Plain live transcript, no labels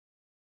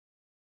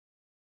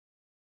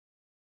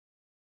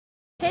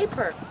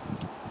Paper.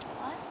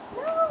 What?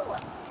 No.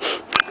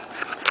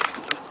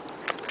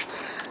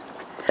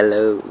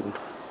 Hello.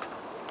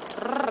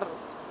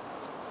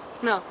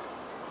 No.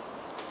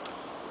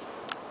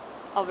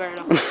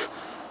 Alberto.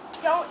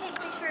 Don't take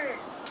pictures.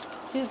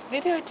 He's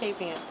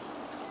videotaping it.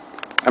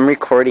 I'm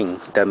recording,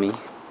 dummy.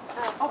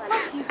 Oh,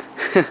 fuck you.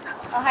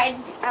 I'll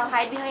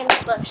hide behind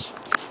this bush.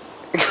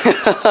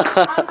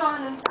 I'm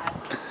going inside.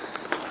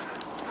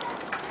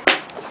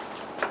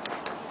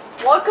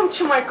 Welcome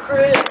to my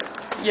crib.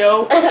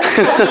 Yo. Face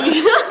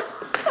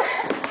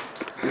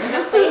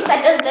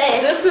that does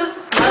this. This is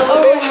my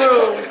living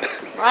room.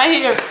 Right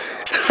here.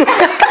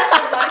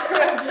 My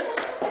crib.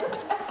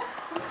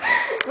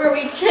 Where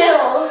we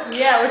chill.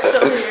 Yeah, we're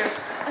chill here.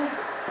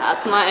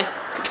 That's my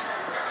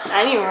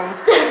dining room.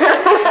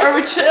 Where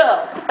we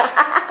chill.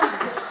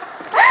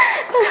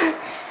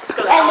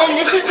 And then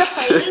this is the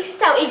place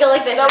that we go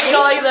like this. Then we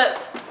go like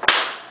this.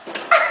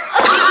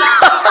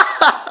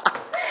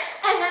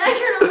 And then I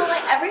turn on the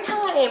light every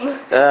time.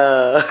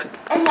 And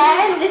And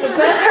then this is the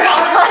crib.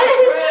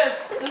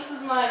 This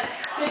is my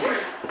kitchen.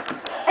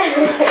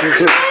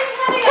 You guys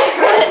having a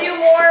perfume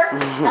war?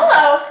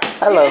 Hello.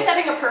 Hello. You guys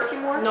having a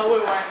perfume war? No, we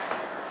weren't.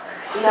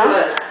 No.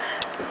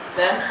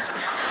 Then?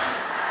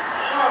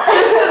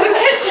 This is the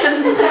kitchen.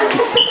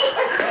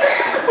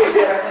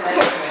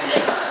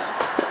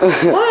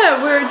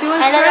 What? We're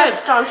doing And then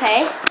cribs. that's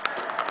Dante.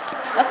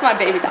 That's my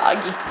baby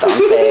doggy.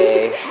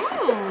 Dante.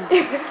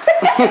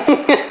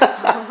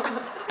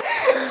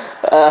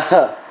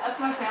 That's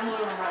my family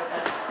room right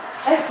there.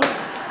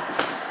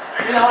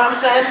 You know what I'm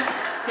saying?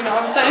 You know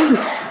what I'm saying?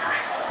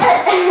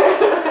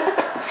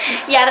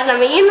 Yada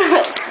mean?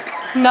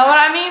 Know what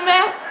I mean,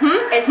 man?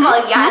 It's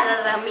called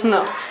yada mean.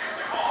 No.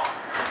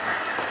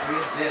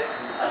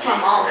 That's my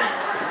mom.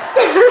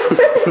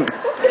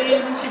 See,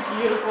 isn't she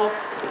beautiful?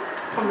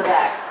 From the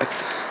back.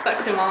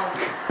 Sexy mom.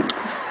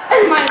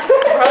 That's my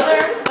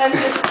brother and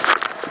his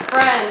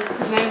friend.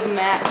 His name is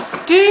Max.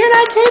 Dude, you're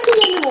not taping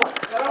anymore.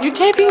 You're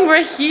taping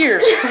right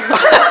here.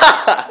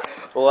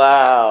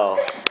 Wow.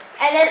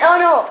 And then, oh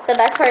no, the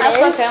best part That's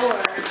my is, family.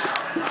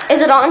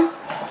 is it on?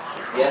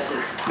 Yes,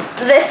 it's...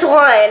 This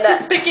one.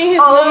 Picking his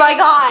Oh nose. my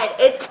god,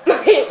 it's my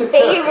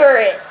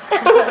favorite.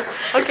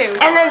 Okay.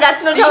 And then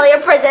that's Natalia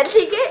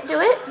presenting it. Do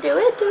it, do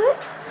it, do it.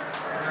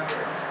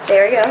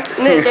 There we go. Do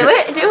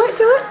it, do it,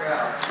 do it.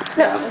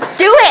 No,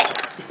 do it.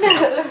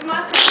 This is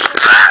my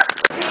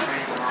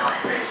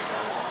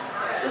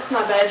This is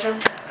my bedroom.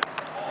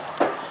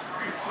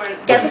 This is where,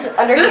 Guess it's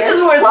under this here. is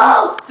where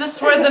Whoa. this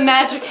is where the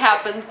magic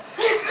happens.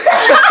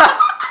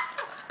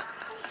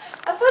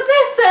 That's what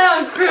they say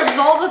on cribs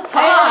all the I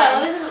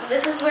time. know,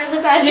 this is where the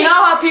magic. You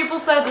know how people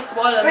say this is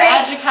where the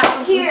Right magic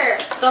happens here.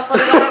 and stuff like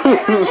that?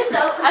 Where this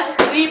open. I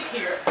sleep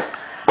here.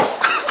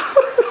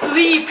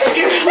 Sleep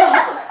here.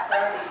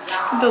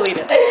 Delete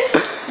it.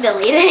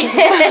 Delete it.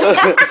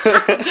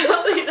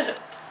 Delete it.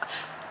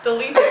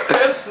 Delete the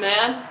cribs,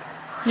 man.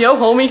 Yo,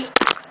 homies.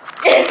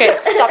 Okay,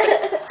 stop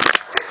it.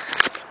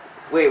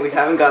 Wait, we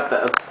haven't got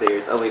the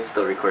upstairs. Oh wait,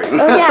 still recording.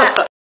 Oh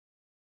yeah.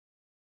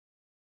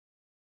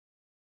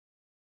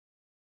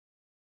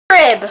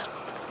 Crib.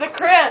 The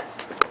crib.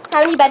 How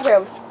many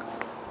bedrooms?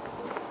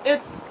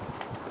 It's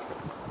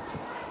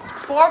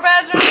 4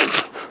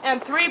 bedrooms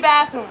and 3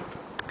 bathrooms.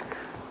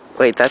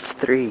 Wait, that's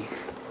 3.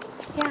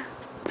 Yeah.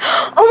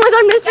 Oh my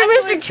god, Mr.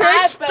 Actually,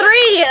 Church, 5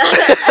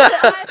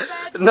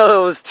 3.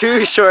 No, it was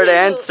 2 short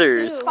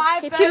answers.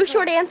 5 2 bedrooms.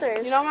 short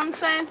answers. You know what I'm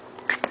saying?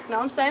 You know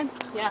what I'm saying?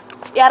 Yeah.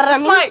 Yeah,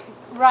 That's my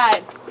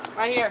ride.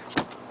 Right here.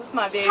 This is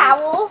my baby.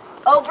 towel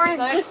over the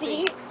Nice.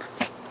 seat.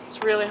 It's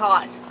really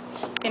hot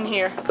in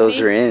here. Those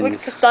See? are ins. Look at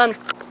the sun.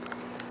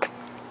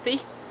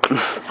 See?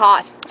 It's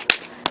hot.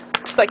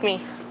 Just like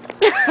me.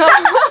 Those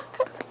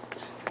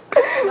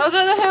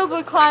are the hills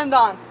we climbed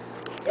on.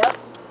 Yep.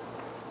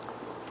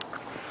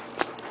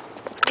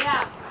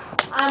 Yeah.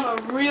 I'm a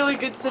really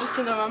good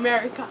citizen of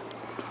America.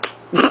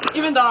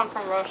 Even though I'm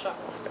from Russia.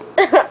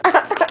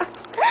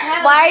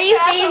 Why are you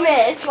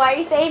famous? Why are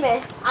you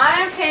famous?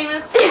 I am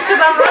famous because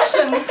I'm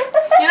Russian.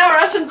 You know,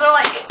 Russians are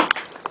like...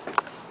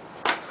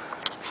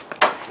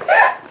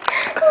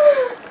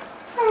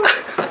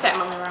 It's the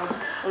family room.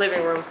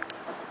 Living room.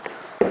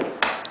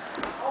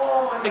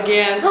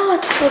 Again. Oh,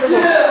 it's so good.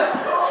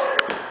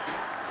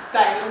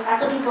 Dining.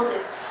 That's what people do.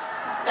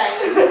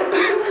 Dining.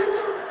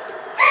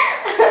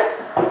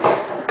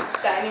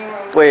 Dining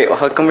room. Wait,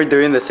 how come we're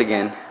doing this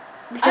again?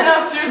 I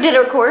know, seriously. Did it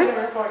record? Did it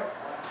record?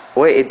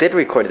 Wait, it did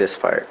record this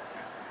part.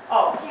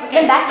 Oh.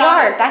 In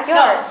backyard,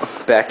 backyard.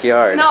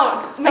 Backyard.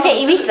 No.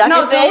 Okay, Evie, suck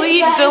No, at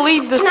this.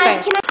 delete this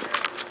thing. Can I?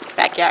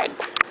 Backyard.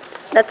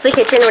 That's the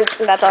kitchen, and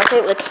that's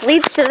also which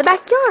leads to the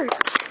backyard.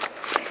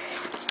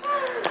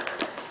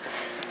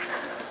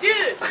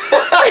 Dude!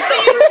 What are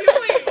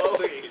you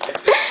doing?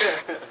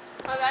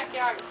 My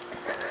backyard.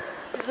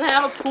 Doesn't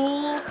have a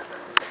pool.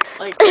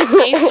 Like,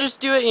 gangsters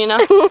do it, you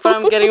know? But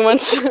I'm getting one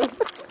too.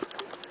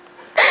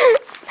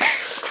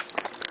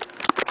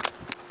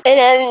 And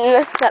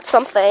then that's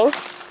something.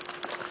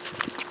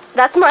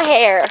 That's my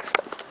hair.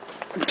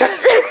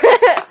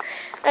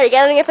 And Are you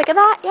getting a pic of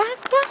that? Yeah,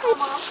 My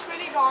mom's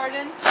pretty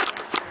garden.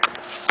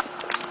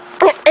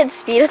 yeah.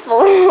 It's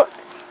beautiful.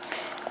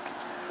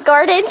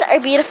 Gardens are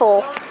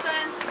beautiful. You know what I'm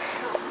saying?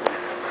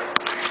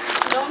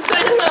 You know what I'm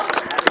saying?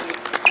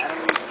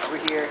 Adam, over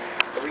here.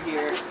 Over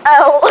here.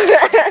 Oh.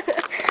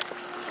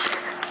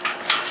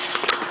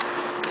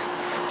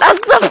 That's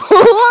the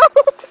pool.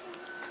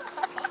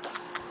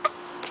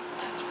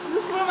 This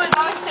is where my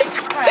dog takes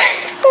a crap.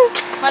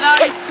 My dog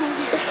is cool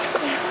here.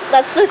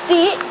 That's the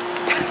seat.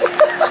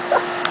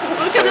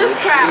 Look at this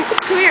crap.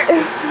 Come here.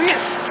 Come here.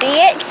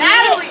 See it? See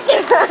Natalie.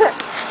 it?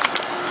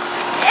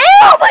 Ew,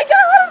 oh my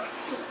god.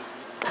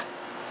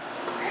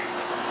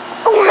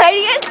 Why do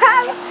you guys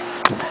have...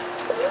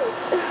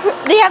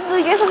 You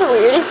guys have the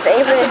weirdest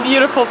things. That's a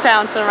beautiful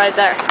fountain right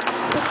there.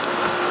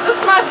 This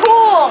is my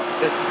pool.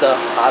 This is the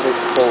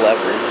hottest pool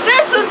ever.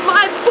 This is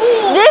my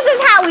pool. This is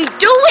how we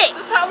do it.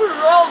 This is how we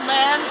roll,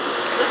 man.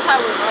 This is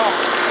how we roll.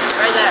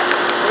 Right there.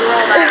 We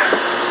roll that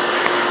way.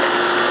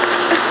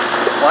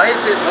 Why is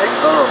it like,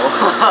 oh.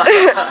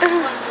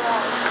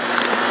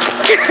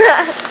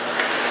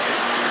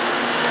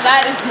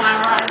 That is my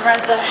ride right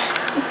there.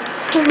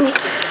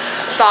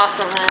 It's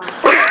awesome, man.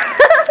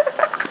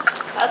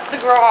 That's the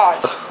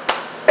garage.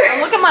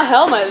 And look at my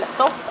helmet. It's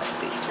so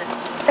sexy.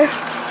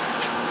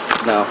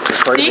 No,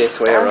 record it this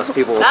way or else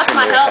people will That's turn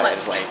my their helmet.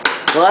 head. Like,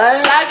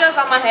 what? That goes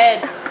on my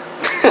head.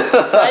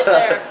 Right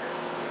there.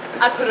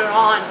 I put it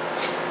on.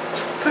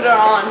 Put it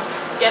on.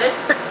 Get it?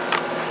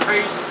 Or are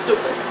you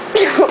stupid?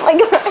 Oh my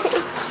god.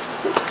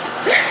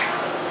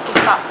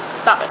 Stop.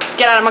 Stop it.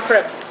 Get out of my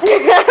crib.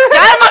 Get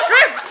out of my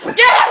crib!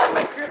 Get out of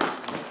my crib!